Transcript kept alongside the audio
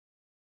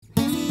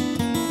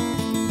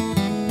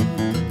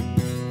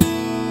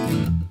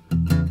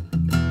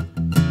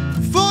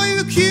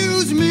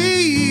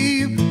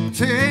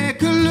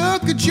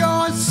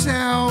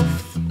yourself.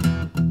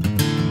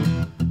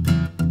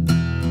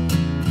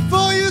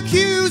 Before you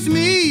accuse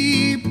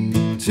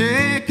me,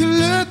 take a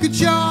look at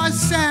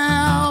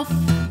yourself.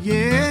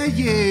 Yeah,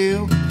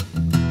 yeah.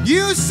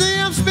 You say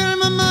I'm spending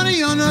my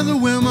money on other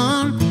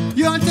women.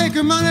 You're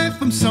taking money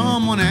from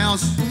someone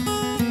else.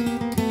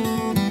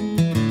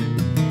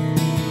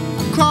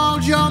 I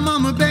called your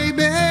mama,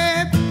 baby,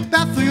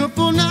 about 3 or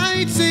 4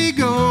 nights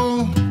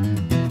ago.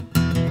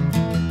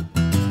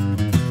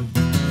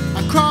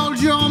 I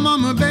called your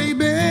mama,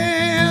 baby,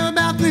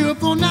 about 3 or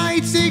 4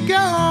 nights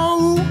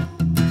ago.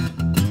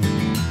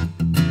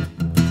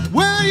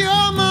 Well,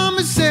 your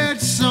mama said,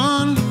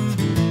 son,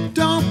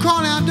 don't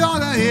call our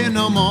daughter here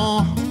no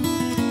more.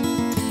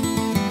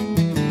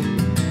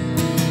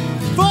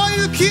 Before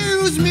you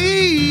accuse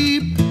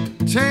me,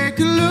 take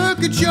a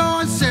look at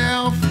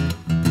yourself.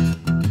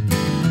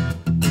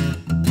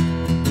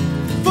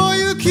 Before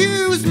you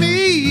accuse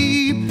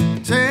me,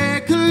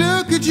 take a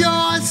look at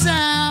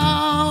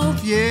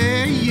yourself.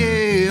 Yeah,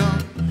 yeah.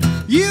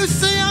 You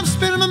say I'm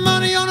spending my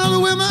money on other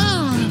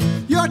women.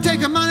 You're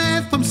taking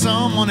money from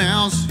someone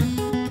else.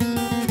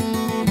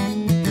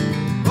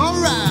 All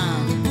right.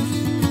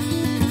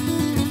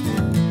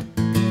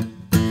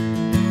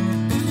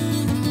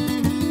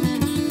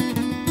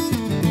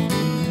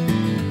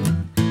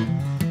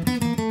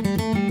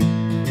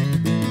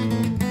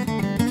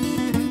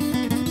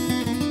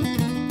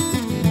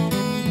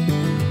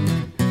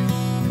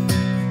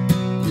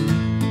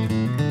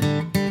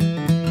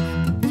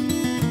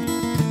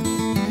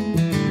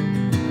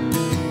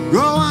 Go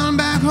on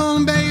back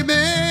home, baby,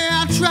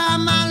 I'll try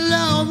my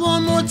love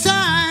one more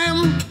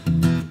time.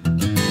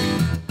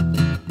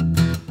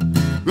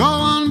 Go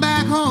on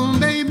back home,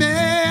 baby,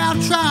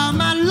 I'll try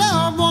my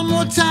love one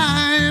more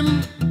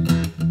time.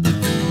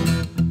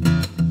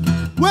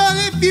 Well,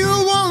 if you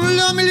won't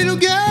love me, little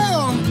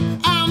girl,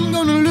 I'm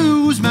gonna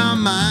lose my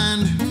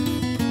mind.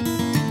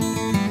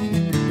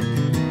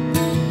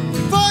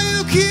 Before you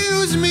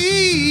accuse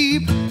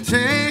me,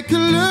 take a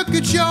look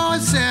at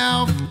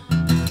yourself.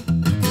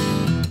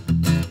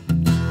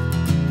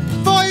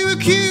 Before you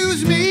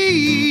accuse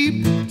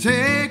me,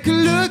 take a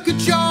look at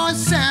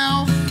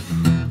yourself.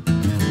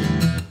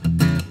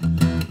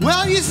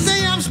 Well, you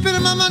say I'm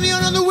spending my money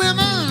on other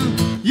women.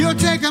 You're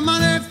taking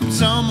money from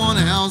someone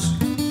else.